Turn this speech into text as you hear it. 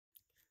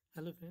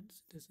Hello friends,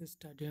 this is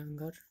study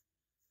hunger.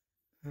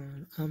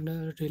 আমরা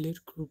রেলের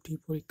group D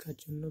পরীক্ষার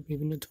জন্য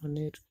বিভিন্ন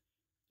ধরনের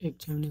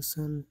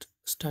এক্সামিনেশন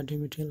স্টাডি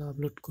মেটেরিয়াল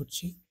আপলোড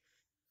করছি।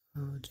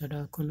 যারা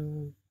এখনো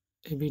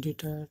এই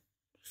ভিডিওটা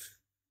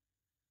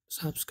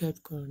সাবস্ক্রাইব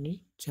করেনি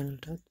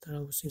চ্যানেলটা, তারা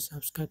অবশ্যই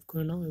সাবস্ক্রাইব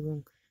করে নাও। এবং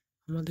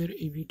আমাদের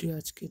এই ভিডিও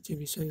আজকে যে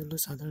বিষয় হলো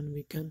সাধারণ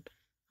বিজ্ঞান।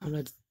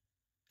 আমরা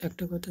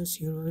একটা কথা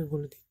শিওরভাবে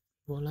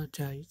বলা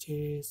যায় যে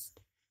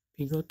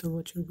বিগত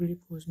বছরগুলি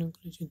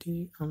প্রশ্নগুলি যদি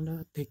আমরা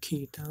দেখি,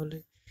 তাহলে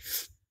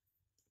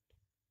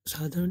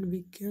সাধারণ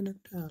বিজ্ঞান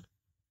একটা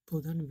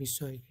প্রধান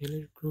বিষয়।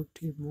 রেলের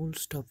গ্রুপটির মূল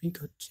টপিক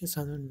হচ্ছে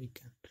সাধারণ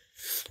বিজ্ঞান,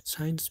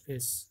 সায়েন্স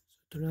বেস।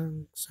 সুতরাং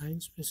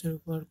সায়েন্স বেসের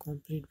উপর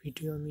কমপ্লিট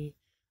ভিডিও আমি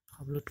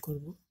আপলোড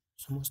করব,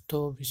 সমস্ত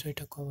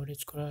বিষয়টা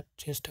কভারেজ করার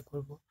চেষ্টা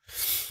করব।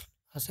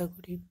 আশা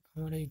করি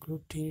আমার এই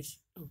গ্রুপটির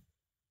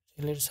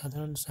রেলের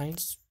সাধারণ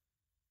সায়েন্স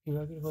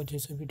বিভাগের উপর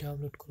যেসব ভিডিও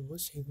আপলোড করব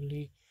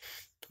সেগুলি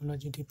তোমরা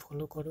যদি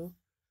ফলো করো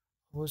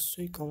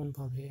অবশ্যই কমন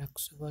পাবে।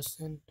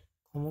 100%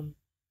 কমন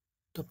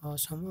তো পাওয়া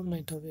সম্ভব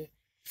নয়, তবে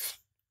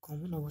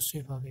কমন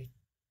অবশ্যই পাবে।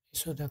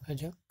 এসো দেখা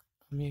যাক।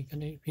 আমি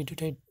এখানে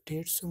ভিডিওটায়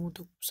 150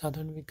 মতো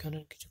সাধারণ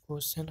বিজ্ঞানের কিছু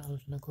কোশ্চেন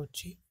আলোচনা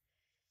করছি।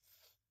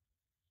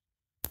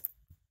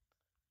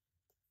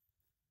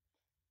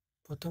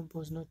 প্রথম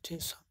প্রশ্ন হচ্ছে,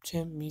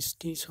 সবচেয়ে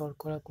মিষ্টি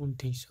শর্করা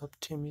কোনটি?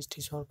 সবচেয়ে মিষ্টি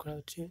শর্করা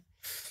হচ্ছে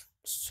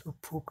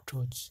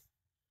ফ্রুক্টোজ।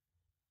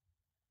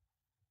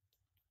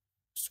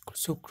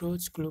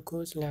 সুক্রোজ,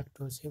 গ্লুকোজ,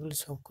 ল্যাকটোজ এগুলি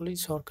সকলেই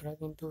শর্করা,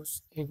 কিন্তু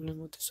এগুলির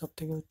মধ্যে সব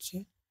থেকে হচ্ছে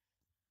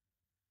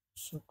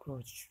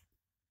সুক্রোজ।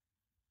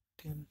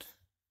 দেন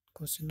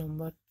কোশ্চেন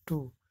নাম্বার 2,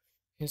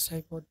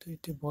 এসআই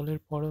পদ্ধতিতে বলের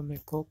পরম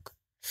একক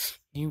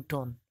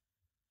নিউটন।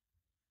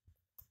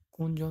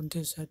 কোন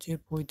যন্ত্রের সাহায্যে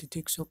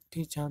বৈদ্যুতিক শক্তি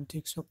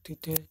যান্ত্রিক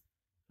শক্তিতে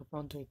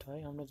রূপান্তরিত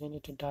হয়? আমরা জানি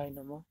এটা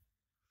ডায়নামো।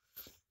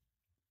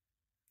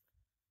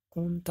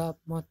 কোন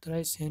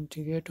তাপমাত্রায়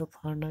সেন্টিগ্রেড ও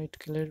ফারেনহাইট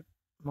স্কেলের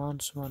মান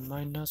সমান?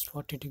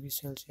 -40°C।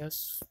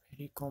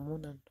 Very common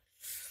and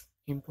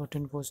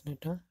important প্রশ্ন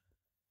এটা।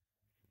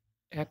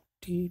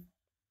 একটি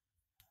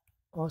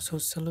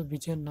অশস্যালো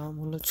বীজের নাম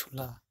হলো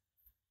ছোলা।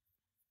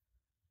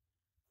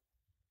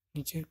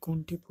 নিচের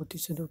কোনটি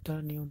প্রতিষেধক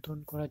দ্বারা নিয়ন্ত্রণ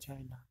করা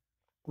যায় না?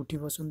 গুটি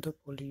বসন্ত,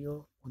 পোলিও,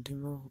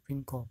 মধুমেহ, হুপিং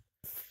কফ।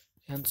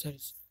 অ্যান্সার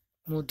ইজ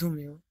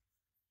মধুমেহ,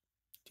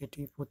 যেটি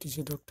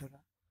প্রতিষেধক দ্বারা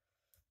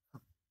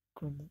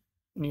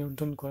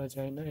নিয়ন্ত্রণ করা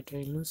যায় না। এটা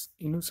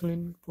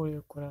ইনসুলিন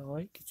প্রয়োগ করা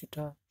হয়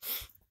কিছুটা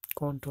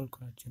কন্ট্রোল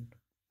করার জন্য।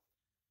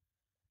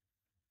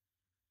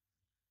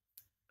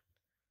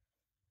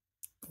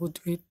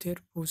 উদ্ভিদের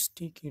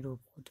পুষ্টি কিরূপ?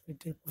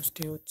 উদ্ভিদের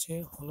পুষ্টি হচ্ছে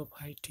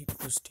হলোফাইটিক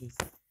পুষ্টি।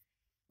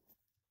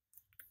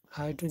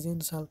 হাইড্রোজেন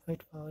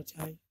সালফাইড পাওয়া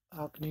যায়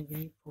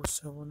আগ্নেয়গিরি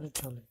প্রস্রবণের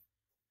জলে।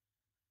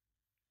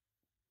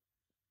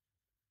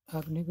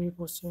 আগ্নেয়গিরি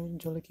প্রস্রবণের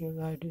জলে কিভাবে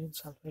হাইড্রোজেন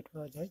সালফাইড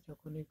পাওয়া যায়?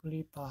 যখন এগুলি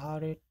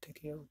পাহাড়ের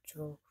থেকে উচ্চ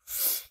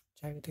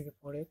জায়গা থেকে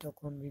পড়ে,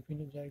 তখন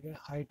বিভিন্ন জায়গায়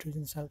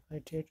হাইড্রোজেন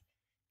সালফাইডের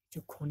কিছু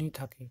খনি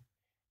থাকে,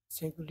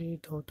 সেগুলি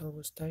ধৌত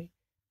অবস্থায়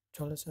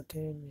জলের সাথে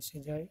মিশে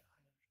যায়।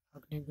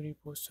 আগ্নেয়গিরি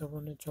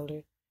প্রস্রবণের জলে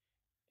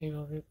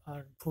এইভাবে,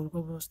 আর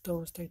ভূগর্ভস্থ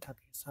অবস্থায়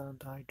থাকে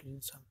সাধারণত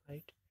হাইড্রোজেন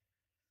সালফাইড।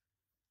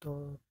 তো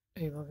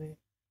এইভাবে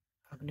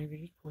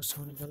আগ্নেয়গিরি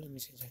প্রস্রবণের জলে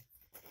মিশে যায়।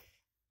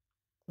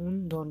 কোন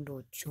দণ্ড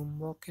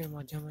চুম্বকের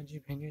মাঝামাঝি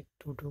ভেঙে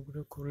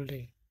টুকরো করলে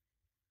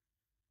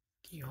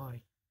কি হয়?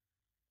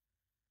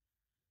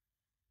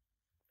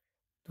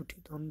 দুটি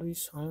দণ্ডই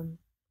স্বয়ং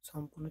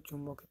সম্পূর্ণ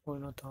চুম্বকে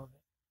পরিণত হবে।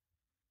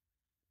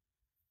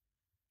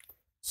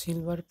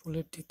 সিলভার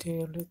প্রলেপ দিতে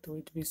হলে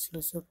তড়িৎ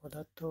বিশ্লেষ্য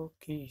পদার্থ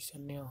কি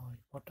হিসেবে নেওয়া হয়?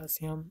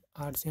 পটাশিয়াম,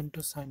 আর্জেন্ট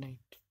ও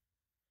সায়ানাইড।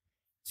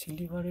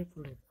 সিলভারের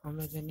প্রলেপ,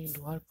 আমরা জানি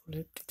লোহার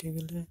প্রলেপ দিতে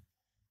গেলে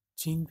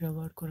জিঙ্ক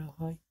ব্যবহার করা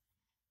হয়।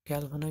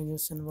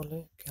 গ্যালভানাইজেশন বলে,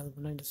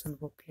 গ্যালভানাইজেশন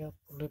প্রক্রিয়া,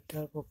 প্রলেপ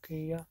দেওয়ার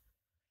প্রক্রিয়া।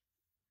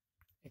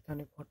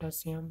 এখানে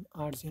পটাশিয়াম,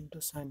 আর্জেন্ট ও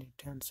সায়ানাইড।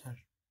 Answer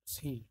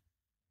C.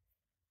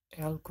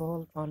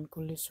 অ্যালকোহল পান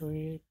করলে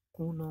শরীরের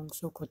কোন অংশ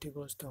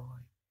ক্ষতিগ্রস্ত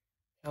হয়?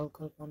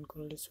 অ্যালকোহল পান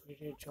করলে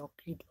শরীরের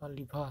যকৃৎ বা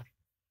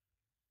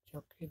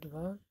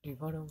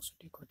লিভার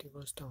অংশটি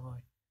ক্ষতিগ্রস্ত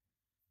হয়।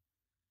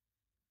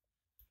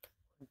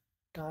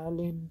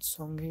 টায়ালিন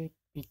সঙ্গে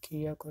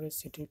বিক্রিয়া করে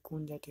সেটি কোন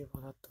জাতীয়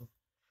পদার্থ?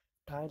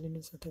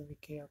 টায়ালিনের সাথে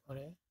বিক্রিয়া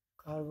করে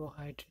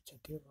কার্বোহাইড্রেট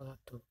জাতীয়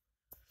পদার্থ।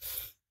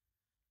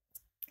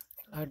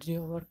 অ্যালার্জি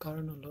হওয়ার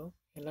কারণ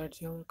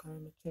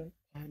হচ্ছে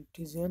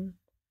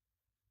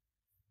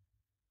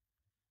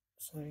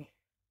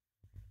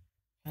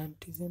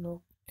অ্যান্টিজেন ও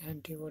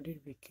অ্যান্টিবডির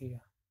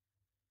বিক্রিয়া।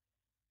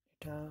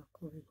 এটা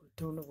খুবই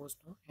গুরুত্বপূর্ণ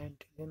প্রশ্ন।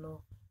 অ্যান্টিজেন ও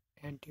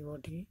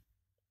অ্যান্টিবডি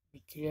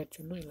বিক্রিয়ার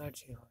জন্য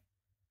অ্যালার্জি হয়।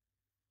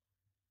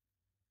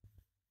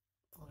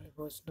 পরের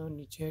প্রশ্ন,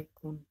 নিচের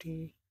কোনটি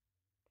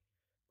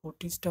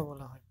প্রোটিস্টা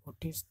বলা হয়?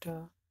 প্রোটিস্টা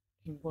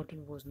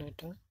ইম্পর্টেন্ট প্রশ্ন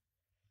এটা।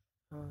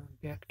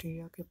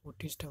 ব্যাকটেরিয়াকে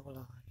প্রোটিস্টা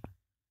বলা হয়।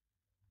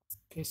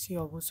 বেশি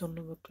অবসন্ন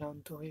বা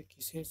ক্লান্ত হয়ে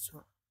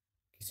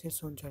কিসের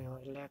সঞ্চয়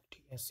হয়?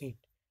 Lactic acid.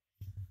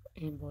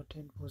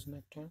 ইম্পর্টেন্ট প্রশ্ন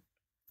একটা।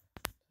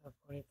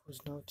 তারপরে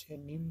প্রশ্ন হচ্ছে,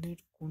 নিম্নের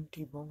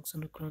কোনটি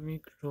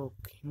বংশানুক্রমিক রোগ?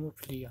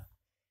 হিমোফিলিয়া।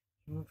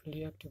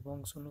 হিমোফিলিয়া একটি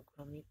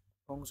বংশানুক্রমিক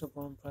বংশ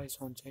পরম্পরায়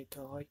সঞ্চারিত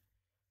হয়।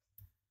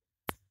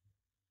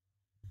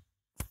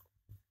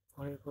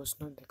 পরের প্রশ্ন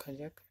দেখা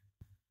যাক।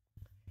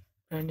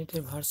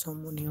 প্রাণীদের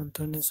ভারসাম্য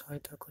নিয়ন্ত্রণে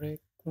সহায়তা করে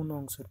কোন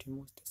অংশটি?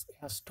 মস্তিষ্ক,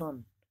 অ্যাস্টন,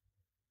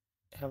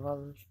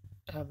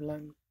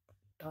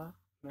 অ্যাবল্যান্টা,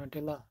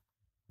 ম্যাডেলা,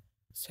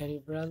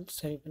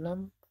 সেরিবেলাম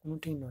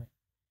কোনটি নয়।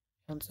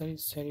 Answer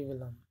is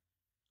cerebellum.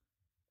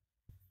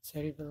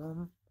 সেরিবেলাম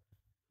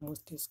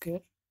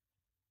মস্তিষ্কের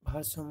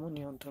ভারসাম্য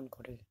নিয়ন্ত্রণ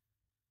করে।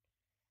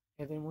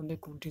 এদের মধ্যে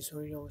কোনটি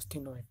শরীরে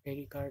অবস্থিত নয়?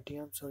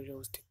 পেরিকার্ডিয়াম শরীরে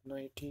অবস্থিত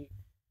নয়, এটি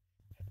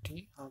একটি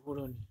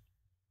আবরণী।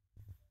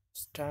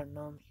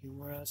 স্টারনাম,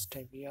 হিউমারাস,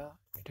 টাইবিয়া,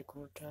 এটা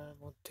কোনটার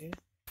মধ্যে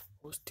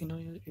অস্থি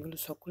নয়? এগুলো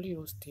সকলেই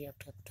অস্থি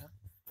একটা একটা,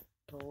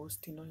 তো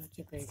অস্থি নয়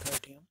হচ্ছে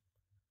পেরিকার্ডিয়াম।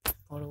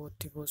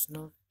 পরবর্তী প্রশ্ন,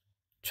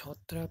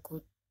 ছত্রাক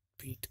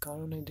উদ্ভিদ,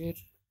 কারণ এদের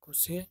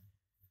কোষে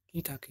কি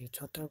থাকে?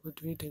 ছত্রাক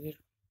উদ্ভিদ এদের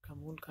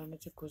মূল কারণ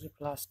হচ্ছে কোষে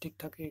প্লাস্টিক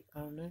থাকে, এই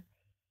কারণে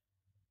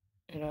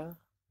এরা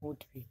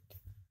উদ্ভিদ।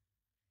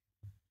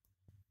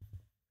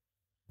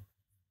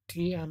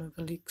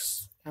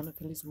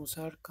 অ্যানোফিলিস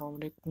মশার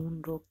কামড়ে কোন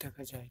রোগ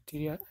দেখা যায়?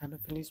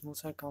 অ্যানোফিলিস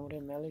মশার কামড়ে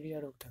ম্যালেরিয়া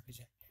রোগ দেখা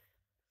যায়।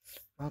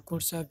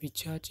 মাকড়সা,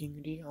 বিছা,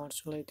 চিংড়ি,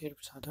 আরশোলা এদের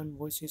সাধারণ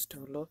বৈশিষ্ট্য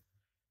হলো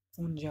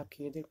পুঞ্জাক্ষী,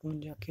 এদের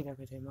পুঞ্জাক্ষী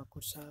দেখা যায়।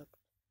 মাকড়সা,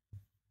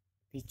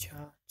 বিছা,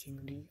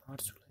 চিংড়ি,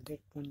 আরশোলা এদের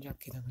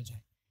পুঞ্জাক্ষী দেখা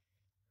যায়।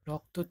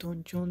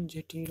 রক্ততঞ্চন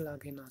যেটি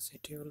লাগে না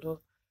সেটি হলো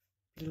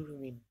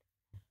বিলিরুবিন।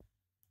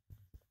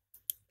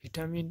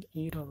 ভিটামিন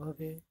ইর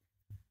অভাবে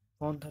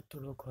বন্ধ্যাত্ব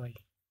রোগ হয়।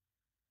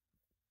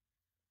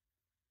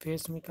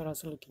 পেসমেকার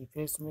আসলে কি?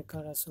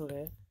 পেসমেকার আসলে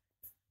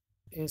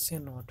এসএ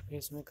নট।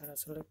 পেসমেকার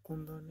আসলে কোন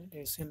ধরনের?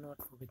 এসএ নট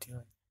প্রভৃতি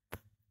হয়।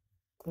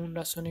 কোন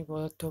রাসায়নিক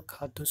পদার্থ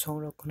খাদ্য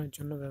সংরক্ষণের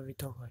জন্য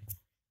ব্যবহৃত হয়?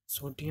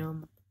 Sodium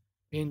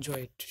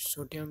benzoate.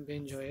 সোডিয়াম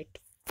বেনজয়েট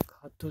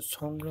খাদ্য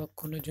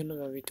সংরক্ষণের জন্য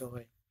ব্যবহৃত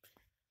হয়।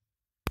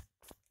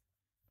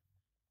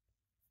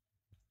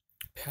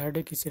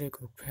 ফ্যারাডে কিসের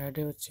একক?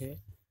 ফ্যারাডে হচ্ছে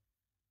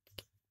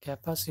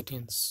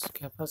ক্যাপাসিটেন্স।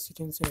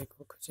 ক্যাপাসিটেন্সের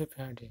একক হচ্ছে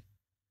ফ্যারাডে।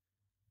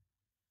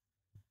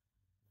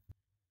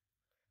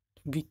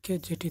 বৃক্ষের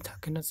যেটি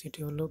থাকে না সেটি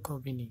হলো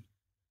গবিনী।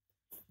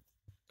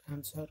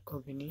 অ্যান্সার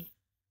গবিনী।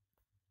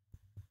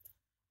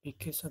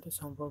 বৃক্ষের সাথে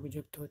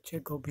সম্পর্কযুক্ত হচ্ছে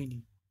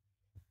গবিনী।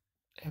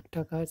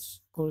 একটা কাজ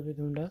করবে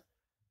তোমরা,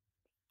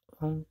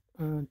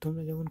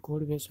 তোমরা যখন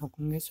করবে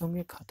সঙ্গে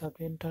সঙ্গে খাতা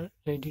পেনটা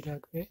রেডি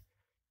রাখবে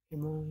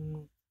এবং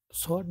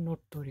শর্ট নোট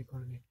তৈরি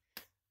করবে।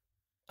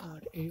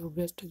 আর এই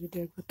অভ্যাসটা যদি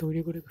একবার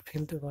তৈরি করে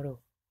ফেলতে পারো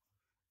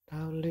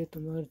তাহলে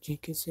তোমার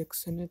জিকে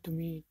সেকশনে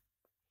তুমি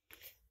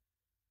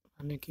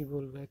মানে কি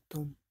বলবো,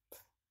 একদম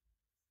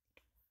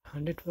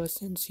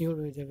 100% শিওর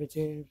হয়ে যাবে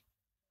যে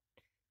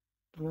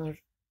তোমার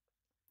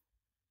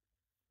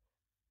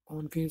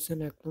কনফিউশন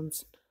একদম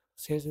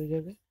শেষ হয়ে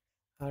যাবে।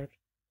 আর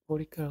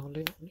পরীক্ষা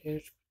হলে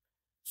এর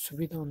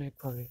সুবিধা অনেক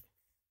পাবে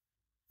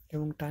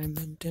এবং টাইম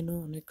মেনটেনও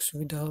অনেক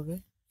সুবিধা হবে।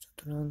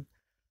 সুতরাং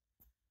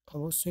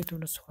অবশ্যই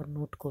তোমরা শর্ট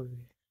নোট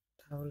করবে,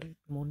 তাহলে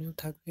মনেও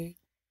থাকবে,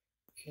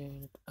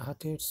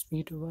 হাতের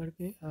স্পিডও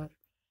বাড়বে আর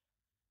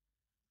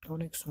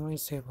অনেক সময়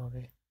সেভ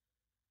হবে।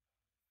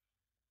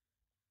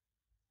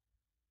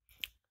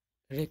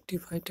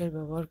 রেকটিফাইটার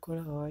ব্যবহার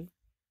করা হয়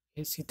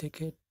এসি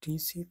থেকে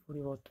ডিসি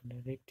পরিবর্তনে।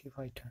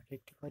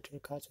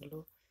 রেকটিফাইটারের কাজ হলো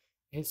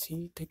এসি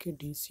থেকে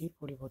ডিসি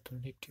পরিবর্তন।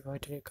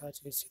 রেকটিফাইটারের কাজ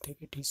এসি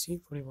থেকে ডিসি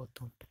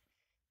পরিবর্তন।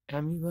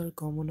 অ্যামিবার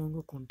কমন অঙ্গ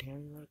কোনটি?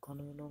 অ্যামিবার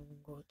কমন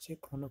অঙ্গ হচ্ছে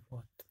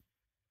ঘনপথ।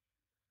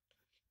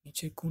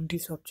 নিচে কোনটি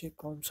সবচেয়ে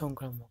কম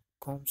সংক্রামক?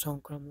 কম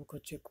সংক্রামক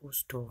হচ্ছে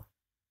কুষ্ঠ।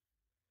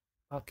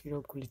 বাকি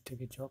রোগগুলির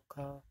থেকে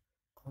যক্ষা,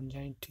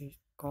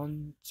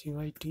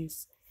 কনজাংটিভাইটিস,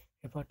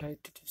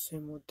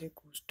 হেপাটাইটিসের মধ্যে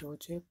কুষ্ঠ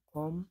হচ্ছে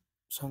কম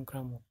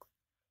সংক্রামক।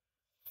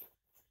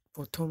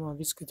 প্রথম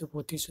আবিষ্কৃত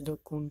প্রতিষেধক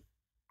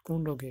কোন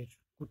রোগের?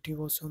 গুটি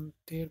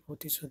বসন্তের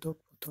প্রতিষেধক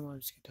প্রথম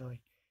আবিষ্কৃত হয়।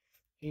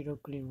 এই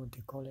রোগগুলির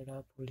মধ্যে কলেরা,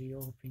 পোলিও,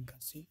 হুপিং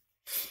কাশি।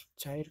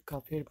 চায়ের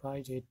কাপের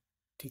বাইরের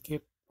দিকে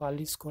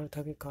পালিশ করা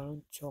থাকে কারণ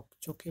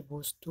চকচকে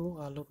বস্তু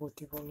আলো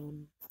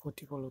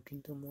প্রতিফলক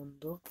কিন্তু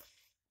মন্দ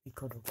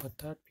বিকরক,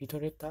 অর্থাৎ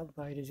ভিতরের তাপ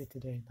বাইরে যেতে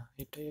দেয় না,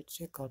 এটাই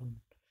হচ্ছে কারণ।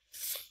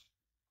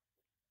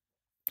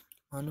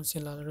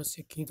 মানুষের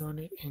লালারসে কি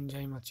ধরনের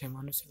এনজাইম আছে?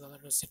 মানুষের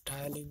লালারসে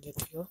টায়ালিন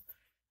জাতীয়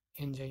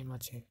এনজাইম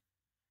আছে।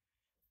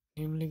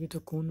 নিম্নলিখিত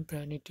কোন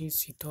প্রাণীটি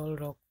শীতল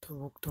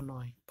রক্তভুক্ত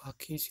নয়?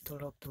 পাখি শীতল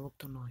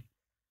রক্তভুক্ত নয়।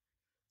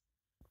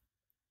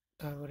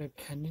 তারপরে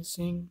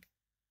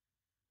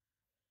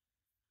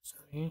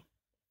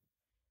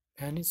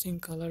ভ্যানিসিং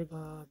কালার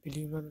বা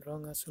বিলীয়মান রং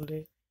আসলে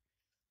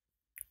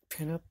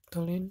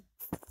ফেনাপথলিন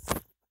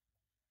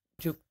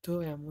যুক্ত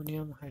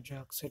অ্যামোনিয়াম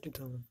হাইড্রোক্সাইডের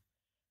দ্রবণ।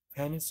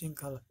 ভ্যানিসিং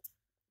কালার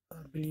বা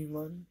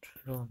বিলীয়মান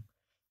রং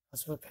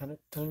আসলে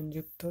ফেনাপথলিন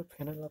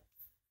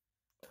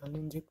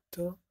যুক্ত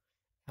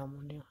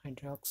অ্যামোনিয়াম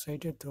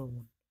হাইড্রোক্সাইডের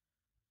দ্রবণ।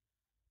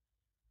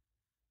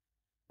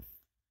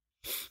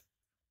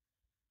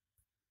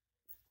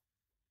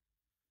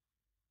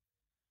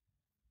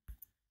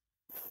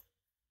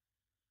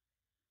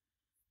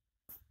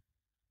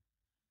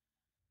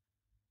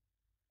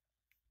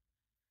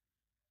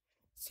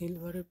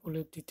 সিলভারের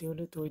প্রলেপ দিতে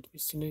হলে তড়িৎ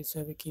বিচ্ছিন্ন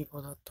হিসাবে কি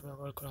পদার্থ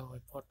ব্যবহার করা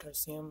হয়?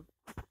 পটাশিয়াম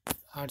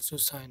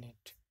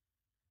আর্জোসায়ানেট।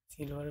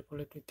 সিলভারের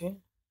প্রলেপ দিতে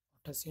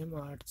পটাশিয়াম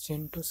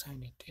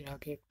আর্জেন্টোসায়ানেট। এর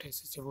আগে একটা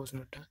এসেছে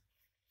প্রশ্নটা,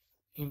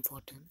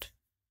 ইম্পর্টেন্ট।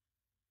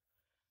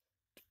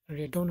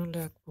 রেডন হলো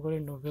এক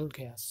প্রকারের Nobel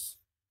gas.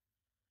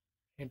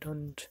 Radon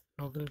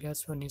Nobel gas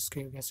বা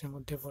নিষ্ক্রিয় গ্যাসের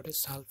মধ্যে পড়ে।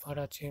 সালফার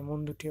আছে। এমন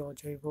দুটি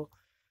অজৈব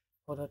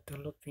পদার্থ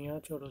হলো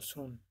পেঁয়াজ ও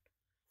রসুন।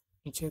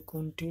 নিচে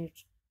কোনটির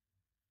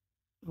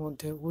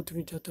মধ্যে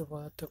উদ্ভিদজাত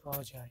পদার্থ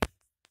পাওয়া যায়?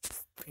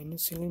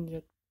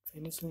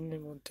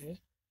 পেনিসিলিনের মধ্যে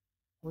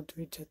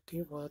উদ্ভিদ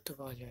জাতীয় পদার্থ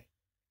পাওয়া যায়।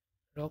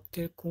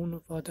 রক্তের কোন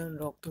উপাদান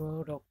রক্তবাহ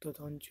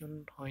রক্তদঞ্চন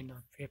হয় না?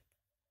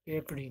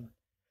 পেপরিন।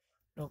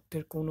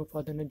 রক্তের কোন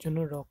উপাদানের জন্য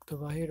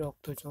রক্তবাহী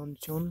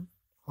রক্তচঞ্চন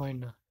হয়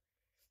না?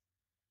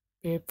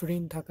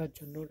 পেপরিন থাকার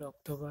জন্য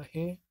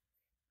রক্তবাহে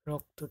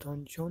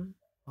রক্তদঞ্চন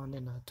মানে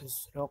না। তো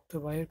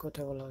রক্তবাহের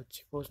কথা বলা হচ্ছে,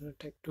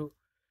 প্রশ্নটা একটু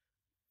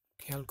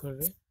খেয়াল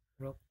করবে।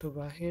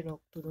 রক্তবাহে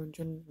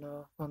রক্তদঞ্চন না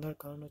বাঁধার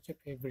কারণ হচ্ছে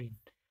পেপরিন।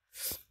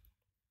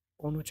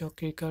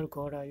 অনুচক্রিকার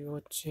গড় আয়ু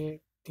হচ্ছে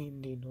 3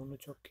 দিন।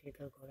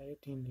 অনুচক্রিকার গড় আয়ু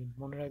 3 দিন।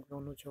 মনে রাখবে,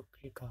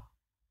 অনুচক্রিকা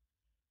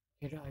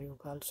এর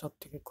আয়ুকাল সব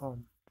থেকে কম।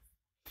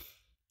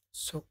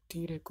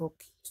 শক্তির একক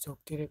কি?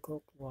 শক্তির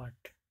একক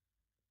ওয়াট।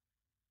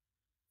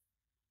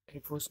 এই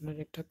প্রশ্নের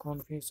একটা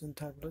কনফিউশন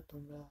থাকলো,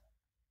 তোমরা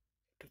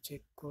একটু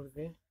চেক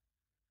করবে।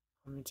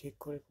 আমি চেক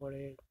করে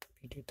পরে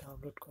ভিডিওতে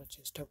আপলোড করার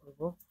চেষ্টা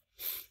করব।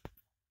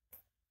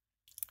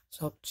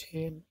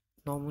 সবচেয়ে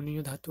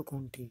নমনীয় ধাতু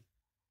কোনটি?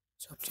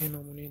 সবচেয়ে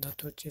নমনীয়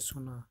ধাতু হচ্ছে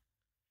সোনা।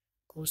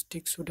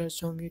 কৌস্টিক সোডার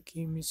সঙ্গে কি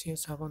মিশিয়ে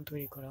সাবান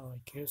তৈরি করা হয়?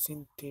 কেরোসিন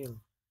তেল।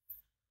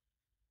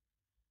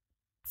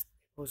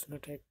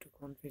 প্রশ্নটা একটু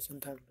কনফিউশন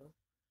থাকলো।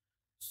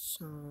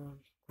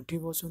 গুটি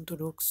বসন্ত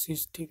রোগ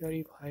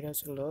সৃষ্টিকারী ভাইরাস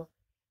হলো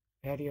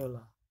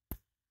ভ্যারিওলা।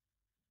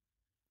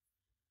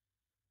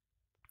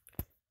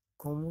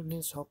 গমনে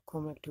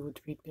সক্ষম একটি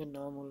উদ্ভিদের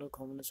নাম হলো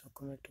গমনে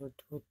সক্ষম একটি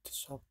উদ্ভিদ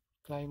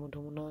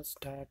ক্লাইমোডোমোনাস,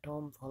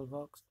 ডায়াটম,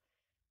 ভলভক্স,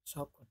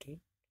 সবকটি।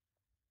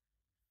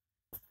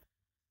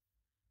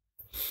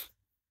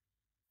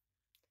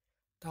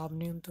 তাপ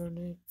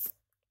নিয়ন্ত্রণে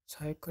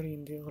সহায়কারী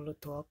ইন্দ্রিয় হলো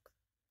ত্বক।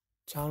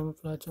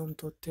 জার্মপ্লাজম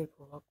তত্ত্বের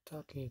প্রবক্তা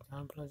কে?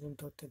 জার্মপ্লাজম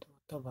তত্ত্বের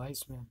প্রবক্তা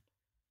ভাইসম্যান।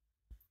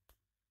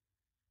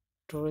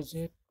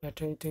 স্টোরেজের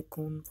ব্যাটারিতে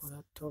কোন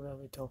পদার্থ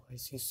ব্যবহৃত হয়?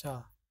 সীসা।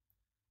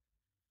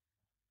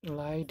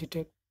 লাই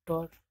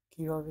ডিটেক্টর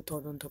কিভাবে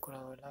তদন্ত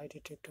করা হয়? লাই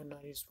ডিটেক্টর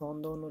নারীর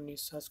স্পন্দন ও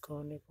নিঃশ্বাস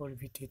গ্রহণের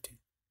পরিপ্রেক্ষিতে।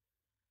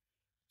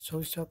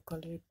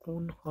 শৈশবকালে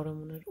কোন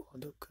হরমোনের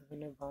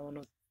অধঃক্ষেপণে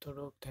বামনত্ব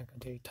রোগ দেখা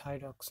দেয়?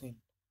 থাইরক্সিন।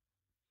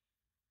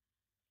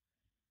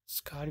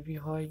 স্কারবি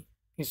হয়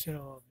কিসের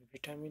অভাবে?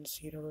 ভিটামিন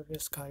সির অভাবে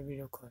স্কারবি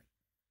রোগ হয়।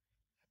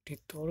 একটি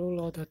তরল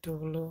অধাতু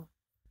হলো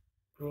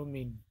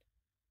ব্রোমিন।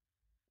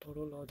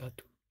 তরল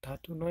অধাতু,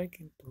 ধাতু নয়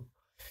কিন্তু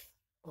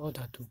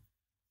অধাতু,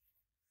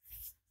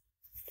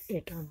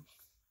 এটা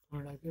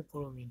মনে রাখবে,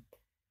 ব্রোমিন।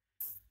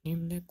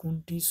 নিম্নে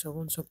কোনটি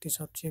শ্রবণ শক্তি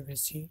সবচেয়ে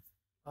বেশি?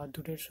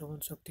 বাদুড়ের শ্রবণ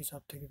শক্তি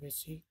সব থেকে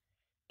বেশি।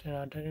 এটা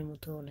রাডারের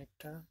মতো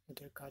অনেকটা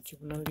এদের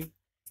কার্যপ্রণালী।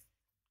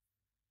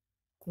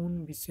 কোন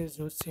বিশেষ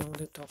রশ্মি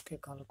আমাদের ত্বককে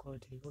কালো করে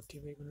দেয়?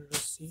 অতিবেগুনি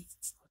রশ্মি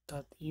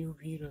অর্থাৎ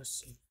ইউভি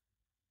রশ্মি।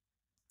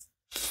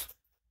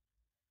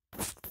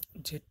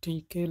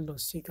 যেটিকে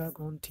লসিকা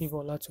গ্রন্থি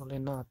বলা চলে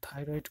না?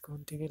 থাইরয়েড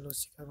গ্রন্থিকে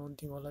লসিকা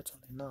গ্রন্থি বলা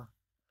চলে না।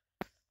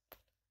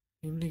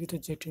 নিম্নলিখিত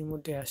যেটির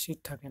মধ্যে অ্যাসিড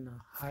থাকে না?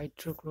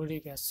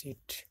 হাইড্রোক্লোরিক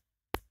অ্যাসিড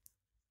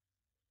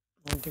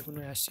মধ্যে কোনো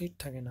অ্যাসিড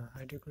থাকে না।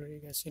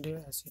 হাইড্রোক্লোরিক অ্যাসিডে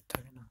অ্যাসিড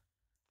থাকে না।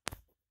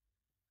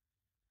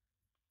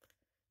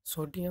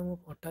 সোডিয়াম ও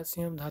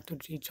পটাশিয়াম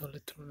ধাতুটি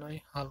জলের তুলনায়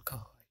হালকা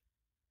হয়।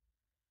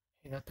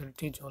 এই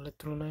ধাতুটি জলের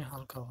তুলনায়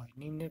হালকা হয়।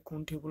 নিম্নের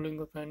কোনটি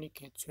উভলিঙ্গ প্রাণী?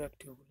 কেঁচো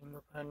একটি উভলিঙ্গ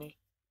প্রাণী।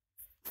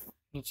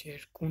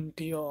 নিচের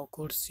কোনটি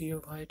অকোষীয়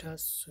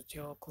ভাইরাস? হচ্ছে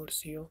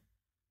অকোষীয়,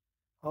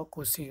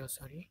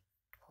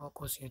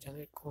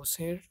 যাদের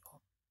কোষের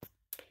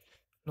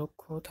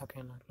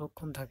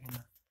লক্ষণ থাকে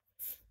না।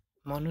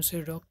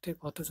 মানুষের রক্তে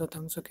কত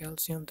শতাংশ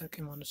ক্যালসিয়াম থাকে?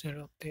 মানুষের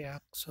রক্তে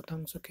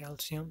 1%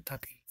 ক্যালসিয়াম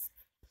থাকে।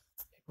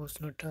 এই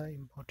প্রশ্নটা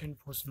ইম্পর্টেন্ট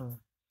প্রশ্ন।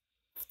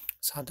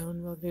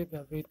 সাধারণভাবে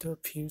ব্যবহৃত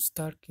ফিউজ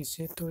তার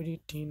কিসের তৈরি?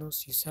 টিন ও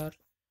সীসার।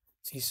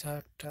 সীসা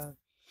একটা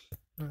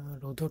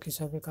রোধক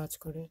হিসাবে কাজ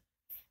করে।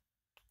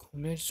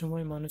 ঘুমের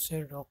সময়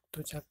মানুষের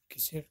রক্তচাপ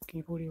কি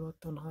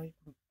পরিবর্তন হয়?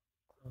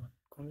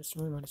 ঘুমের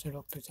সময় মানুষের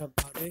রক্তচাপ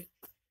বাড়ে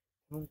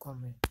এবং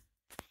কমে।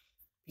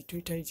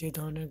 পিটুইটারি যে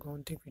ধরনের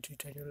গ্রন্থি?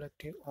 পিটুইটারি হলো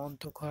একটি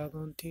অন্তঃক্ষরা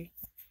গ্রন্থি।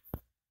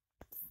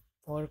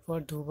 পরপর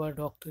দুবার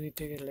রক্ত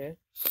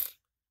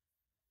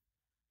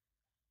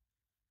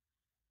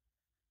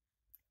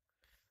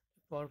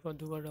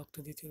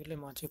দিতে গেলে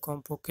মাঝে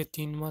কমপক্ষে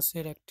 3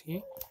 মাসের একটি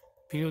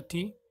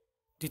বিরতি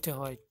দিতে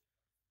হয়।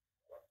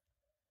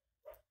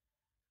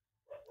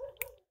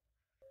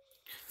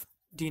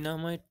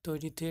 ডিনামাইট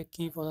তৈরিতে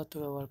কি পদার্থ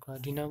ব্যবহার করা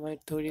হয়? ডিনামাইট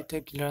তৈরিতে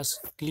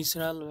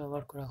গ্লিসারল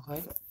ব্যবহার করা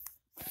হয়।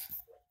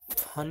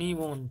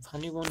 ফানিবন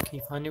কি?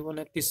 ফানিবন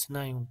একটি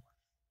স্নায়ু।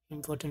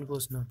 ইম্পর্টেন্ট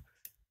প্রশ্ন,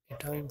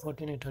 এটাও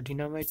ইম্পর্টেন্ট। এটা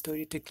ডিনামাইট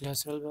তৈরিতে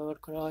গ্লিসারল ব্যবহার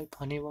করা হয়।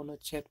 ফানিবন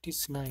হচ্ছে একটি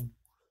স্নায়ু।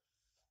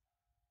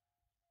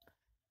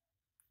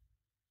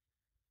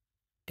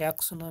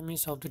 ট্যাক্সোনমি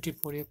শব্দটি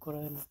প্রয়োগ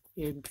করেন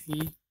এভি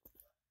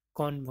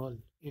কনভল।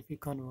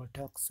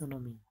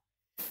 ট্যাক্সোনমি।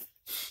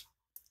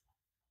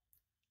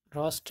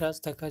 রসট্রাস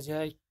দেখা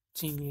যায়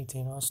চিংড়িতে।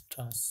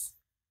 রসট্রাস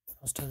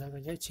দেখা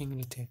যায়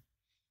চিংড়িতে।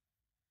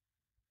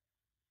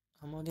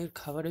 আমাদের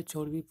খাবারে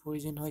চর্বি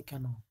প্রয়োজন হয়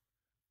কেন?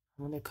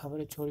 আমাদের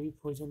খাবারে চর্বি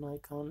প্রয়োজন হয়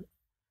কারণ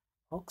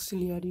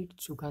অক্সিলিয়ারির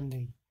যোগান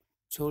দেয়।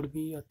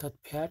 চর্বি অর্থাৎ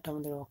ফ্যাট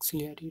আমাদের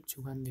অক্সিলিয়ারির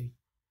যোগান দেয়।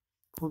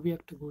 খুবই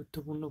একটা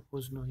গুরুত্বপূর্ণ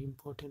প্রশ্ন,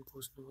 ইম্পর্টেন্ট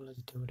প্রশ্ন বলা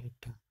যেতে পারে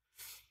একটা।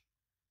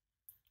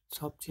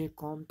 সবচেয়ে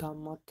কম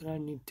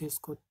তাপমাত্রায় নির্দেশ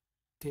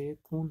করতে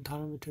কোন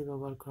থার্মোমিটার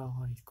ব্যবহার করা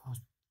হয়?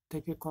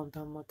 থেকে কম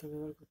তাপমাত্রা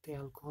ব্যবহার করতে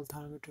অ্যালকোহল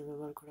থার্মোমিটার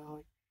ব্যবহার করা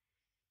হয়।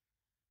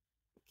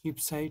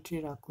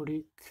 গিবসাইটের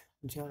আকরিক,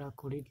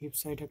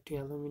 গিবসাইট একটি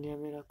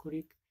অ্যালুমিনিয়ামের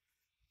আকরিক।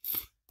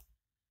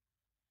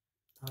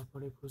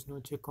 তারপরে প্রশ্ন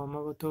হচ্ছে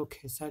ক্রমাগত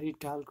খেসারি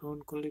ডাল গ্রহণ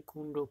করলে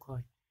কোন রোগ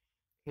হয়?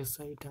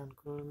 খেসারি ডাল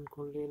গ্রহণ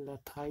করলে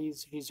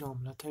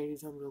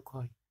ল্যাথাইরিজম রোগ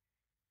হয়।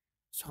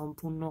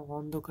 সম্পূর্ণ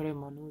অন্ধকারে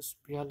মানুষ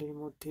বিড়ালের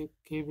মধ্যে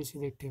কে বেশি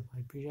দেখতে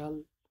পায়? বিড়াল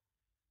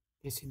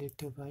বেশি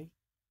দেখতে পায়।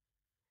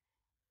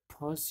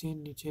 ফসফিন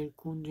নিচের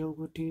কোন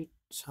যৌগটির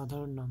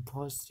সাধারণ নাম?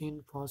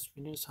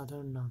 ফসফিনের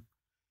সাধারণ নাম।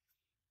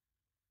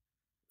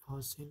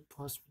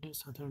 ফসফিনের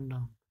সাধারণ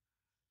নাম।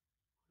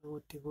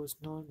 পরবর্তী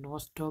প্রশ্ন,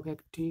 নস্টক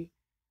একটি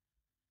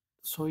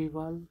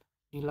শৈবাল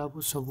নীলাভ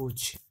সবুজ,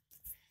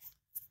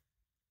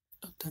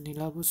 অর্থাৎ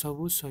নীলাভ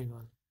সবুজ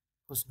শৈবাল।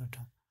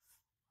 প্রশ্নটা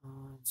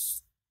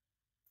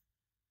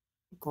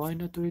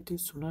গয়না তৈরিতে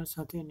সোনার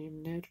সাথে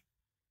নিম্নের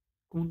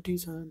কোনটি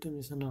সাধারণত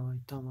মেশানো হয়?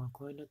 তামা।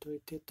 গয়না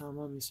তৈরিতে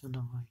তামা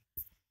মেশানো হয়।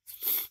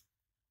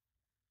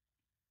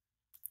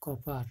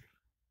 কপার।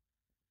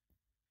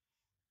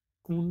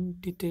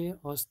 কোনটিতে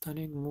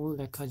অস্থানিক মূল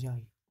দেখা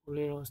যায়?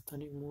 ফুলের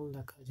অস্থানিক মূল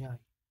দেখা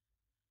যায়।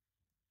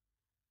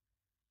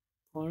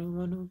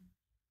 পরমাণু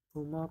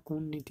বোমা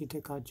কোন নীতিতে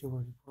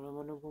কার্যকরী?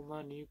 পরমাণু বোমা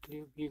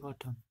নিউক্লিয়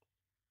বিঘটন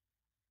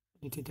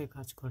নীতিতে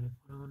কাজ করে।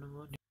 পরমাণু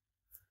বোমা।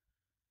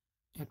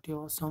 একটি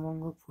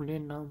অসমাঙ্গ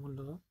ফুলের নাম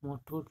হলো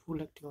মটর ফুল।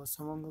 একটি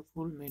অসমাঙ্গ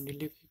ফুল।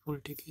 মেন্ডেলিভ এই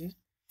ফুলটিকে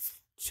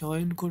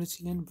চয়ন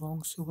করেছিলেন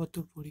বংশগত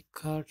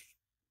পরীক্ষার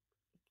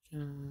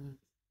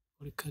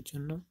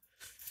জন্য।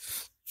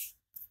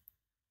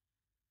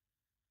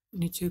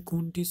 নিচে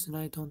কোনটি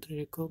স্নায়ুতন্ত্রের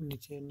একক?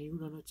 নিচে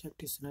নিউরন হচ্ছে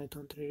একটি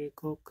স্নায়ুতন্ত্রের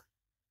একক।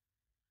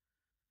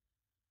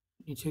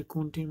 নিচের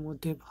কোনটির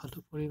মধ্যে ভালো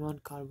পরিমাণ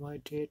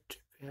কার্বোহাইড্রেট,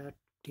 ফ্যাট,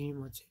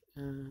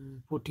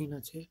 প্রোটিন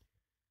আছে?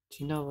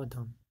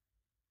 চীনাবাদাম।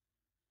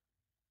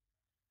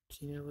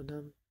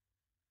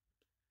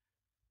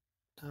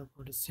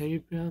 তারপরে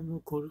সেরিব্রাম ও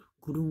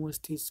গুরু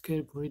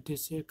মস্তিষ্কের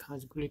বহির্দেশের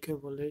খাঁজগুলিকে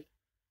বলে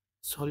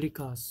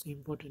সলিকাস।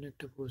 ইম্পর্টেন্ট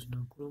একটা প্রশ্ন।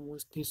 গুরু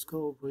মস্তিষ্ক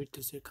ও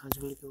বহির্দেশের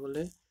খাঁজগুলিকে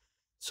বলে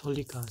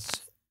সলিকাস।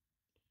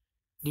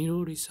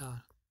 নিউরোরিসা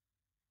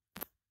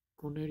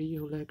কোনেরি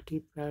হলো একটি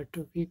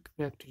প্যারাট্রফিক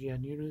ব্যাকটেরিয়া।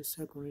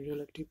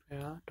 হলো একটি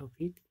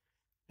প্যারাট্রফিক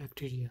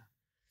ব্যাকটেরিয়া।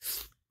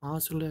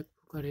 মাছ হলো এক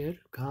প্রকারের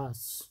ঘাস।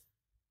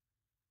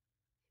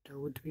 এটা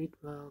উদ্ভিদ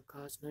বা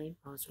ঘাস নয়,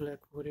 মাছ হলো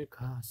এক প্রকারের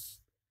ঘাস।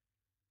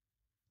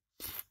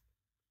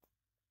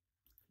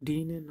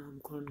 ডিএনএ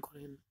নামকরণ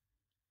করেন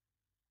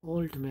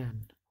ওল্ডম্যান।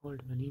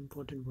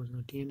 ইম্পর্টেন্ট প্রশ্ন।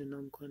 ডিএনএ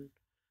নামকরণ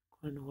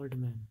করেন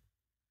ওল্ডম্যান।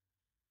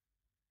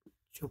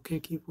 চোখে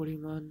কি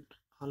পরিমাণ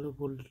আলো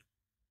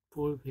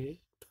পড়বে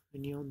তবে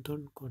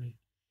নিয়ন্ত্রণ করে?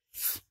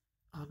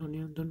 আলো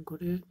নিয়ন্ত্রণ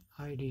করে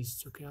আইরিস।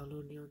 চোখে আলো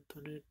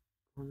নিয়ন্ত্রণের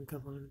ভূমিকা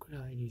পালন করে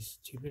আইরিস।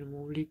 জীবের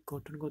মৌলিক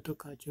গঠনগত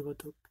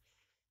কার্যগত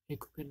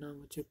এককের নাম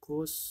হচ্ছে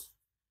কোষ।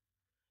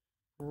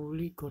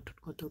 মৌলিক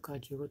গঠনগত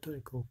কার্যগত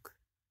একক।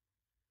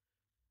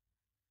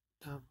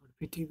 তারপর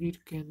পৃথিবীর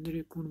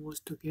কেন্দ্রে কোন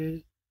বস্তুকে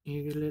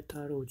নিয়ে গেলে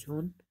তার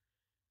ওজন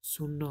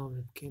শূন্য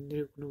হবে?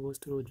 কেন্দ্রে কোনো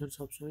বস্তুর ওজন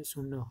সবসময়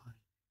শূন্য হয়।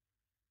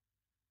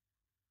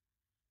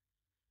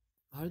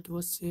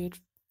 ভারতবর্ষের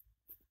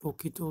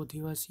প্রকৃত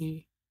অধিবাসী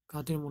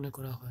কাদের মনে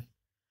করা হয়?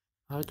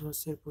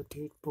 ভারতবর্ষের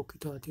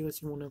প্রকৃত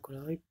আদিবাসী মনে করা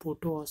হয়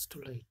প্রোটো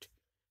অস্ট্রালয়েড।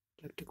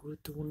 একটি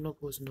গুরুত্বপূর্ণ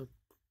প্রশ্ন।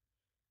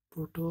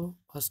 Proto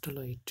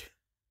Australoid.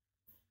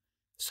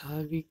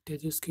 স্বাভাবিক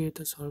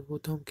তেজস্ক্রিয়তা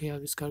সর্বপ্রথম কে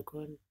আবিষ্কার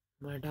করেন?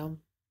 ম্যাডাম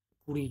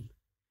কুরি।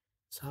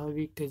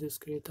 স্বাভাবিক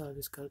তেজস্ক্রিয়তা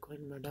আবিষ্কার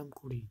করেন ম্যাডাম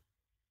কুরি।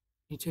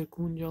 নিচের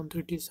কোন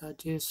যন্ত্রটির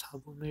সাহায্যে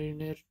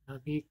সাবমেরিনের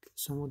নাবিক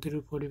সমুদ্রের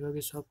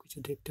উপরিভাগে সবকিছু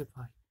দেখতে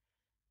পায়?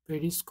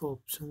 পেরিস্কোপ।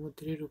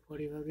 সমুদ্রের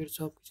উপরিভাগের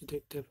সবকিছু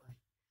দেখতে পায়।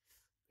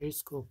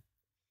 পেরিস্কোপ।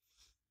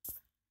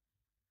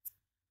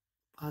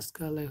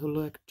 পাস্কাল হলো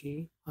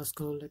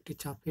একটি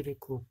চাপের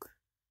একক।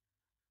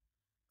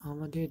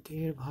 আমাদের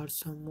দেহের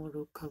ভারসাম্য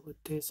রক্ষা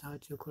করতে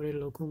সাহায্য করে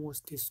লঘু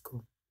মস্তিষ্ক।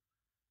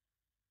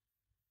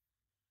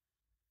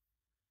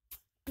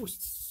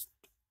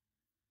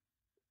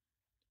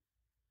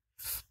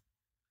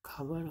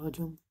 খাবার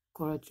হজম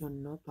করার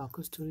জন্য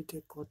পাকস্থলীতে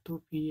কত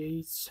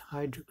পিএইচ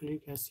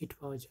হাইড্রোক্লোরিক অ্যাসিড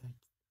পাওয়া যায়?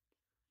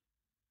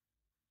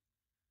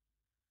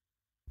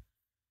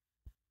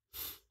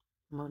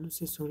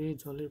 মানুষের শরীরে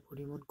জলের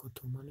পরিমাণ কত?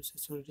 মানুষের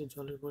শরীরে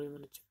জলের পরিমাণ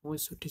হচ্ছে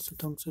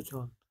 65%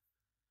 জল।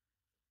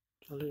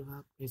 জলের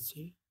ভাগ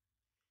বেশি।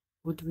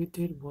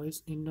 উদ্ভিদের বয়স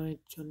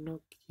নির্ণয়ের জন্য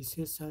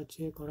কিসের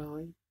সাহায্যে করা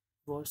হয়?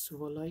 বর্ষ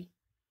বলয়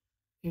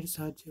এর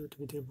সাহায্যে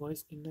উদ্ভিদের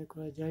বয়স নির্ণয়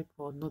করা যায়।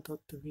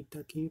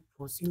 প্রত্নতত্ত্ববিদ্যা কি?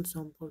 ফসিল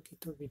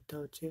সম্পর্কিত বিদ্যা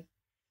হচ্ছে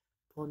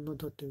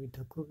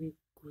প্রত্নতত্ত্ববিদ্যা। খুবই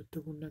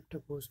গুরুত্বপূর্ণ একটা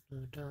প্রশ্ন,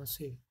 এটা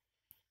আসে,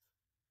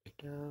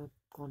 এটা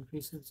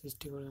কনফিউশন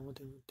সৃষ্টি করে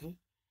আমাদের মধ্যে।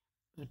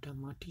 এটা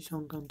মাটি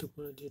সংক্রান্ত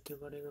করে যেতে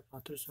পারে বা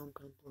পাথর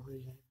সংক্রান্ত হয়ে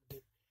যায়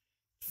আমাদের,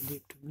 যদি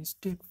একটু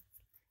মিস্টেক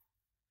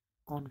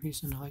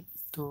কনফিউশন হয়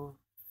তো।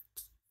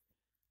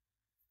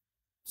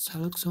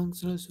 সালোক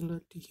সংশ্লেষ হলো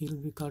একটি হিল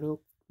বিকারক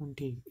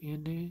কোনটি?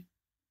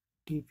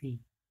 NADP।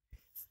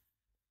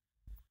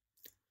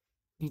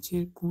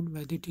 নিচের কোন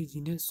ব্যাধিটি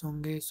জিনের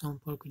সঙ্গে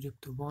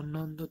সম্পর্কযুক্ত?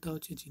 বর্ণান্ধতা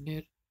হচ্ছে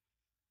জিনের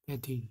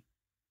ব্যাধি।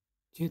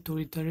 যে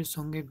তড়িৎদ্বারের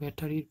সঙ্গে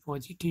ব্যাটারির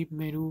পজিটিভ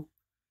মেরু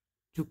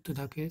যুক্ত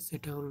থাকে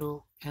সেটা হলো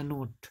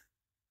অ্যানোড।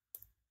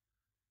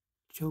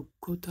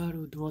 যোগ্যতার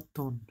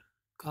উদ্বর্তন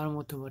কার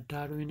মতবাদ?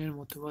 ডারউইনের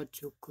মতবাদ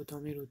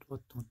যোগ্যতমের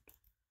উদ্বর্তন।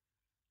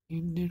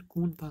 নিম্নের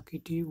কোন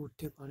পাখিটি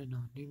উড়তে পারে না?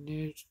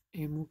 নিম্নের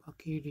এমু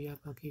পাখি, রিয়া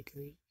পাখি,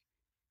 কেউই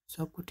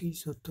সবকটি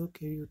সত্য,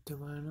 কেউই উঠতে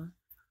পারে না।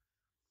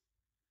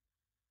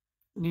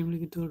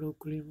 নিম্নলিখিত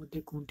রোগগুলির মধ্যে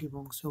কোনটি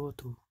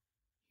বংশগত?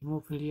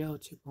 হিমোফিলিয়া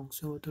হচ্ছে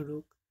বংশগত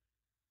রোগ।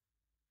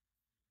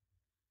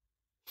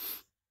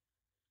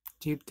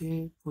 জীবদের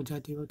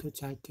প্রজাতিগত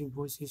চারিত্রিক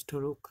বৈশিষ্ট্য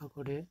রক্ষা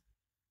করে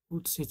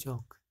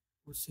উৎসেচক।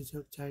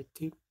 উৎসেচক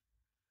চারিত্রিক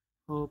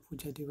ও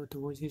প্রজাতিগত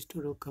বৈশিষ্ট্য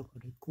রক্ষা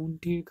করে।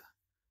 কোনটির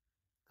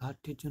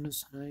ঘাটতির জন্য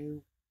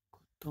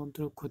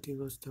স্নায়ুতন্ত্র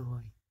ক্ষতিগ্রস্ত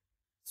হয়?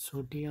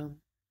 সোডিয়াম।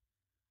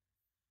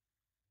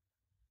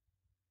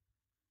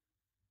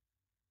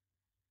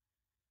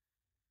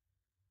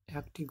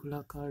 একটি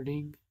গোলাকার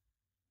রিং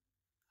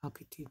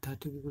আকৃতির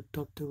ধাতুকে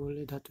উত্তপ্ত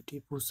করলে ধাতুটি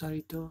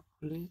প্রসারিত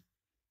হলে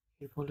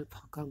এর ফলে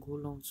ফাঁকা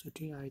গোল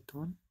অংশটির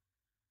আয়তন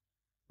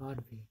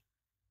বাড়বে।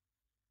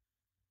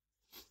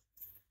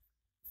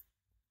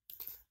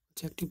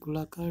 একটি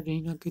গোলাকার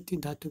রিং আকৃতির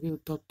ধাতুকে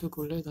উত্তপ্ত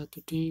করলে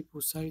ধাতুটি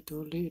প্রসারিত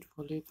হলে এর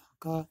ফলে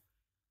ফাঁকা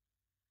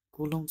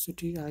গোল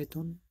অংশটির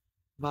আয়তন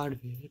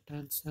বাড়বে। এটা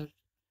অ্যান্সার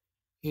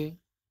এ।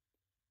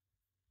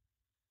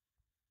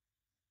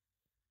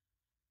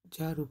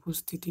 যার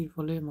উপস্থিতির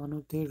ফলে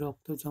মানবদেহের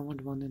রক্ত জমাট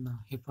বাঁধে না?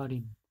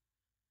 হেপারিন।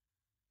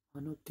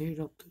 মানবদেহের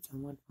রক্ত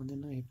জমাট বাঁধে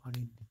না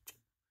হেপারিন।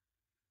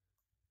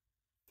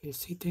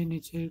 পেশিতে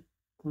নিচের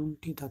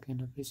কোনটি থাকে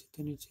না? পেশিতে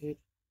নিচের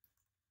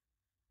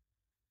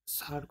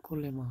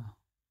সার্কোলেমা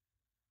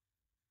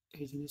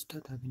এই জিনিসটা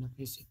থাকে না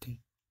পেশিতে।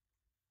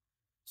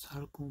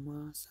 সার্কোমা,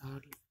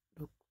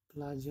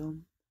 সার্কোপ্লাজম,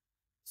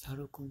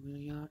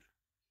 সার্কোমিয়ার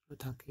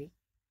থাকে।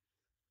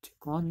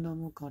 কন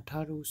নামক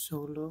কাঁঠার উৎস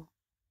হলো?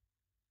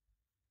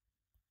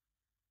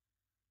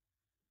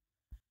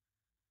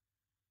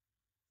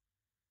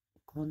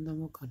 কন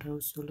নামক কাঁঠার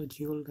উৎস হলো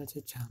জিওল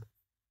গাছের ছাল।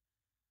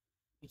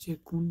 নিচে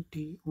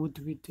কোনটি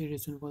উদ্ভিদের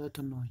রেচন পদার্থ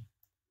নয়?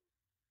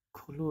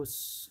 খোলস।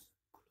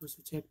 খোলস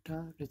হচ্ছে একটা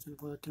রেচন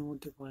পদার্থের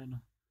মধ্যে পড়ে না।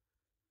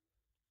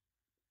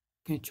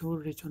 কেঁচোর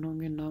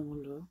রেচনাঙ্গের নাম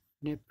হলো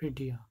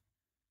নেপ্রেডিয়া।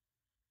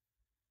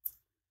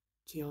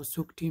 যে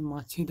অসুখটি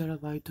মাছি দ্বারা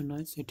বাহিত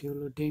নয় সেটি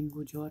হলো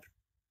ডেঙ্গু জ্বর।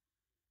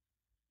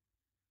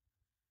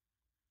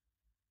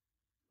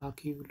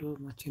 বাকিগুলো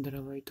মাছি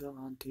দ্বারা বাহিত।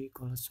 আন্তরিক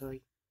জলাশয়,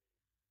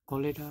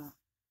 কলেরা,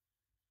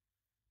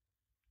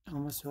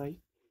 আমাশয়।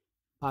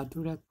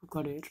 বাদুড় এক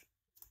প্রকারের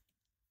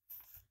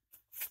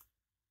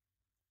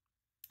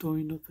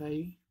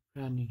তৃণপ্রায়ী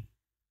প্রাণী।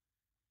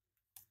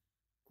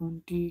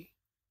 কোনটি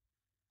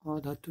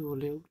অধাতু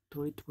হলেও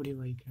তড়িৎ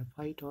পরিবাহী?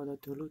 গ্রাফাইট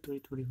অধাতু হলেও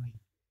তড়িৎ পরিবাহী।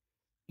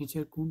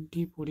 নিচের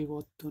কোনটি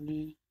পরিবর্তনে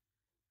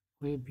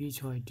হয়ে বীজ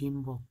হয়?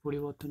 ডিম্বক।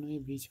 পরিবর্তন হয়ে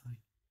বীজ হয়।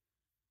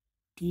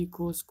 টি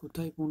কোষ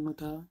কোথায়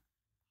পূর্ণতা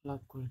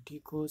লাভ করে? টি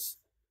কোষ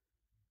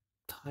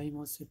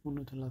থাইমাসে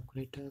পূর্ণতা লাভ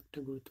করে। এটা একটা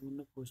গুরুত্বপূর্ণ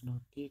প্রশ্ন।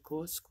 টি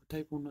কোষ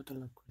কোথায় পূর্ণতা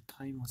লাভ করে?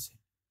 থাইমাসে।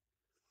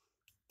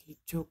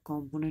 তির্যক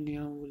কম্পনের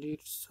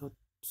নিয়মাবলীর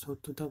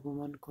সত্যতা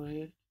প্রমাণ করে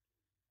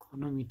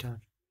ঘনমিটার।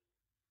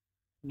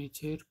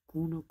 নিচের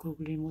কোন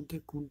অক্ষরগুলির মধ্যে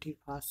কোনটির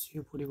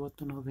পার্শ্বীয়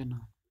পরিবর্তন হবে না?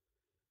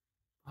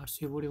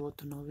 পার্শ্বীয়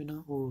পরিবর্তন হবে না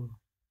ও।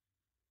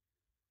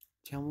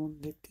 যেমন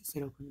দেখতে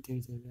সেরকম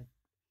থেকে যাবে।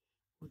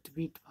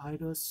 উদ্ভিদ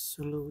ভাইরাস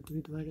হলো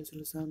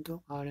সাধারণত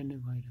RNA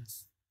ভাইরাস।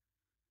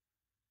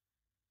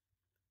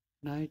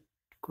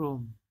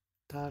 নাইট্রোম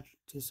তার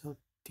যেসব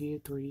দিয়ে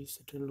তৈরি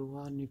সেটা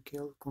লোহা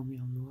নিকেল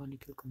ক্রোমিয়াম। লোহা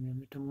নিকেল ক্রোমিয়াম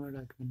এটা মনে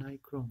রাখবে।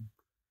 নাইট্রোম।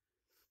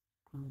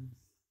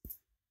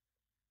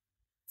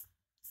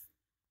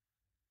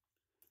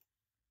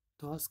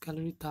 10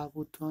 ক্যালোরি তাপ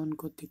উৎপাদন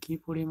করতে কি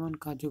পরিমাণ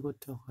কার্য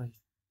করতে হয়?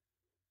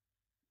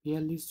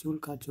 42 জুল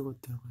কার্য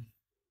করতে হয়।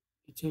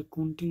 নিচের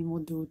কোনটির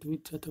মধ্যে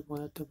উদ্ভিদজাত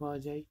পদার্থ পাওয়া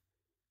যায়?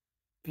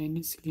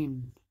 পেনিসিলিন।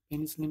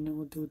 পেনিসিলিনের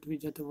মধ্যে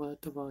উদ্ভিদজাত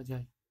পদার্থ পাওয়া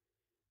যায়।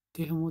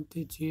 দেহের মধ্যে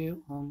যে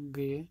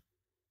অঙ্গে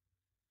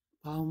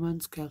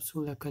বাউম্যানস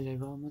ক্যাপসুল দেখা যায়?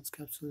 বাউম্যানস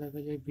ক্যাপসুল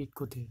দেখা যায়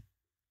বৃক্কতে।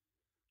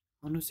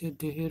 মানুষের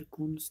দেহের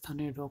কোন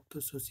স্থানে রক্ত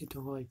শোষিত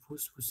হয়?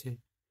 ফুসফুসে।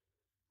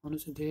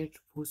 মানুষের দেহের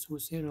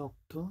ফুসফুসে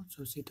রক্ত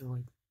শোষিত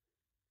হয়।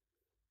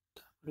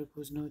 তারপরে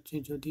প্রশ্ন হচ্ছে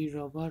যদি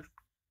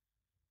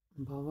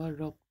বাবার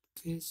রক্ত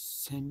রক্তে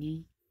শ্রেণী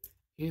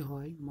এ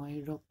হয়,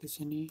 মায়ের রক্তে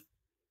শ্রেণী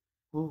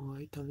ও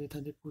হয়, তবে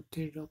তাদের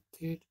পুত্রের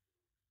রক্তের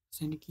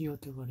শ্রেণী কি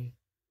হতে পারে?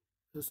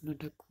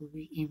 প্রশ্নটা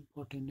খুবই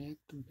ইম্পর্টেন্ট,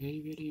 একদম ভেরি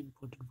ভেরি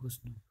ইম্পর্টেন্ট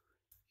প্রশ্ন।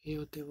 এ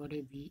হতে পারে,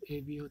 বি, এ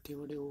বি হতে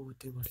পারে, ও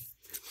হতে পারে।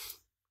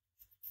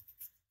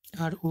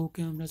 আর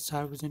ওকে আমরা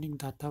সার্বজনীন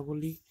দাতা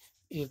বলি,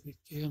 এ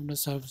কে আমরা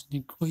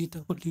সার্বজনীন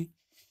গ্রহীতা বলি।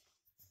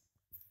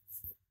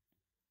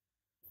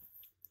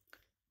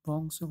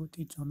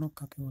 বংশগতির জনক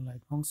কাকে বলা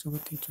হয়?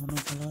 বংশগতির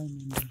জনক বলা হয়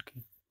মেন্ডেলকে।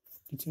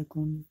 নিচের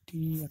কোনটি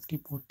একটি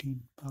প্রোটিন?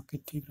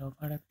 প্রাকৃতিক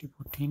রবার একটি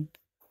প্রোটিন।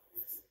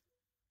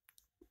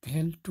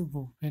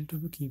 ভেলটুবো,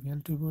 ভেলটুবো কি?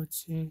 ভেলটুবো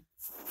হচ্ছে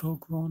রোগ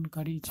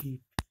বহনকারী জীব।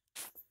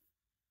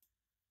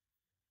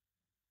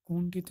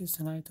 কোনটিতে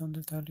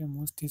স্নায়ুতন্ত্র থাকলে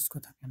মস্তিষ্ক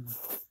থাকে না?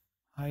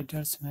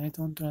 হাইড্রার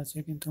স্নায়ুতন্ত্র আছে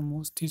কিন্তু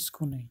মস্তিষ্ক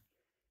নেই।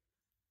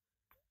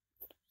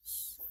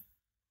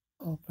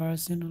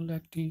 অপারেশন হলো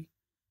একটি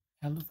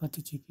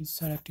অ্যালোপ্যাথি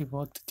চিকিৎসার একটি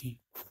পদ্ধতি।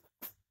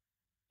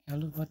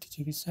 অ্যালোপ্যাথি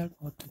চিকিৎসার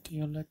পদ্ধতি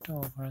হলো একটা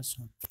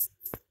অপারেশন।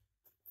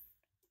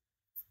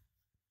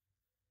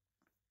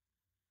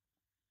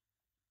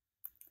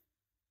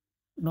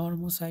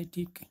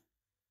 নর্মোসাইটিক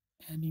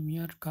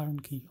অ্যানিমিয়ার কারণ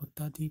কি?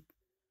 অত্যাধিক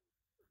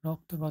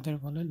রক্তপাতের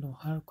ফলে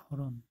লোহার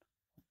ক্ষরণ।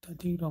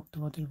 অত্যাধিক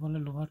রক্তপাতের ফলে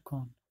লোহার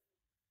ক্ষরণ।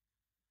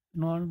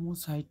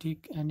 নর্মোসাইটিক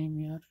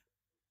অ্যানিমিয়ার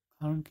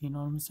কারণ কি?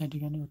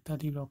 নর্মোসাইটিক অ্যানিমিয়া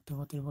অত্যাধিক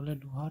রক্তপাতের ফলে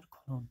লোহার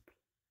ক্ষরণ।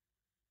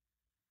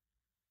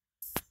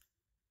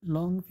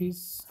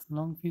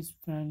 লংফিশ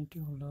প্রাণীটি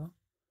হলো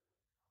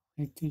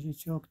একটি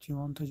সূচক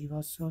জীবন্ত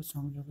জীবাশ্ম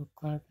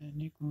সংযোগকার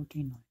প্রাণী, কোনটি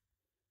নয়।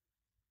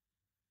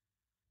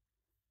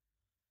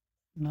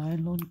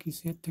 নাইলন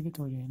কিসের থেকে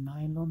তৈরি হয়?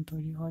 নাইলন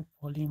তৈরি হয়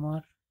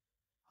পলিমার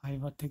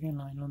ফাইবার থেকে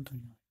নাইলন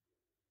তৈরি হয়।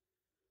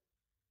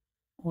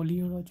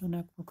 অলীয় রজন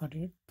এক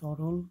প্রকারের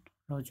তরল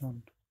রজন।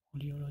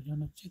 অলীয় রজন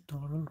হচ্ছে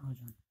তরল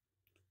রজন।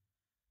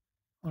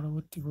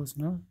 পরবর্তী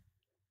প্রশ্ন,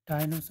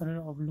 ডাইনোসরের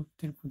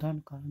অবলুপ্তির প্রধান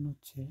কারণ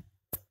হচ্ছে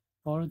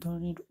বড়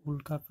ধরনের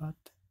উল্কাপাত,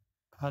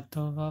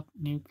 খাদ্যাভাব,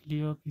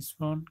 নিউক্লিয়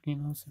বিস্ফোরণ,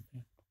 গ্রিনহাউস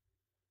এফেক্ট।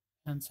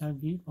 অ্যান্সার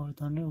বি, বড়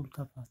ধরনের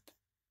উল্কাপাত।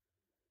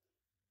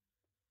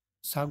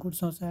 সাগর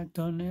শসা এক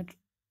ধরনের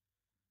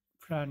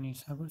প্রাণী।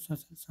 সাগর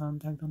শসা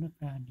সাধারণত এক ধরনের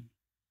প্রাণী।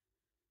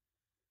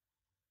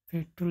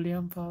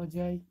 পেট্রোলিয়াম পাওয়া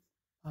যায়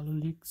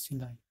পাললিক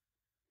শিলায়।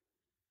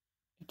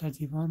 এটা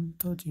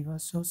জীবন্ত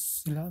জীবাশ্ম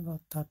শিলা,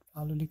 অর্থাৎ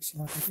পাললিক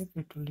শিলা থেকে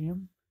পেট্রোলিয়াম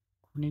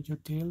খনিজ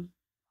তেল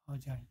পাওয়া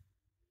যায়।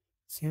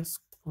 শেষ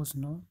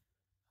প্রশ্ন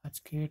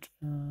আজকের,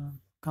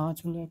 কাঁচ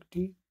হলো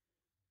একটি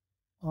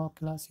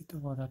অক্লাসিত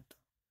পদার্থ।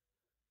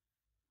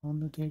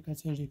 বন্ধুদের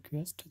কাছে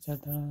রিকোয়েস্ট,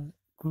 যারা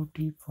group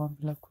D form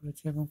fill up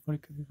করেছে এবং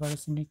পরীক্ষা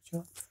প্রিপারেশন নিচ্ছ,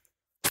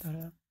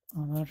 তারা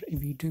আমার এই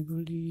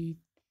ভিডিওগুলি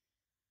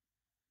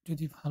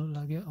যদি ভালো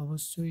লাগে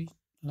অবশ্যই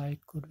লাইক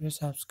করবে,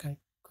 সাবস্ক্রাইব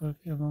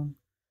করবে, এবং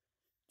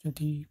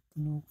যদি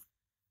কোনো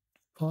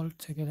ফল্ট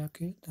থেকে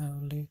থাকে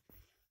তাহলে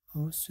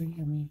অবশ্যই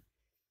আমি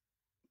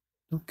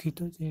দুঃখিত,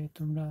 যে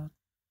তোমরা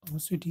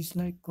অবশ্যই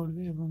ডিসলাইক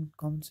করবে এবং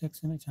কমেন্ট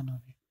সেকশনে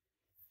জানাবে,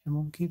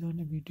 এবং কী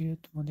ধরনের ভিডিও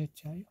তোমাদের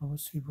চাই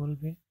অবশ্যই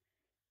বলবে।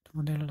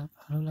 তোমাদের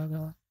ভালো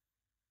লাগাটা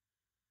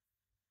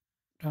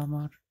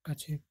আমার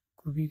কাছে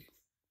খুবই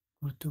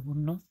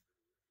গুরুত্বপূর্ণ,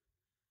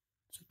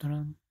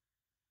 সুতরাং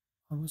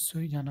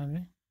অবশ্যই জানাবে।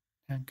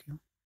 Thank you.